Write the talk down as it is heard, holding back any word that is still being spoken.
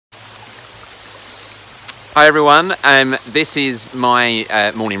Hi everyone, this is my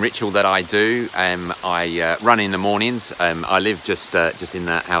morning ritual that I do. I run in the mornings. I live just in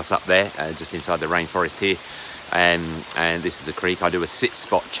that house up there, just inside the rainforest here. And this is a creek. I do a sit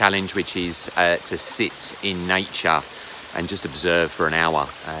spot challenge, which is to sit in nature and just observe for an hour.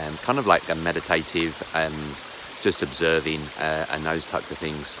 Kind of like a meditative, just observing and those types of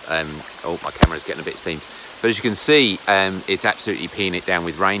things. Oh, my camera's getting a bit steamed. But as you can see, it's absolutely peeing it down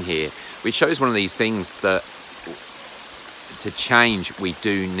with rain here, which shows one of these things that to change, we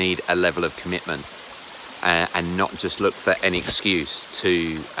do need a level of commitment and not just look for any excuse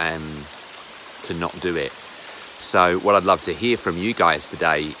to not do it. So what I'd love to hear from you guys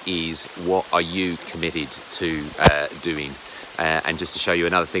today is, what are you committed to doing? And just to show you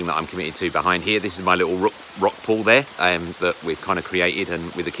another thing that I'm committed to behind here, this is my little rock pool there that we've kind of created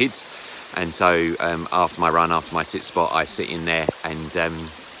and with the kids. And so after my run, after my sit spot, I sit in there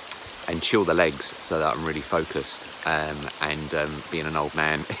and chill the legs so that I'm really focused. Being an old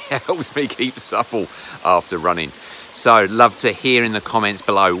man helps me keep supple after running. So love to hear in the comments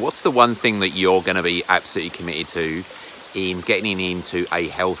below, what's the one thing that you're going to be absolutely committed to in getting into a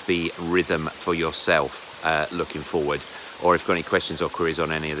healthy rhythm for yourself looking forward? Or if you've got any questions or queries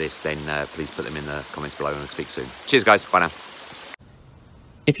on any of this, then please put them in the comments below and we'll speak soon. Cheers guys, bye now.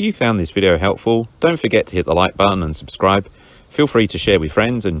 If you found this video helpful, don't forget to hit the like button and subscribe. Feel free to share with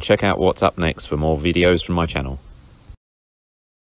friends and check out what's up next for more videos from my channel.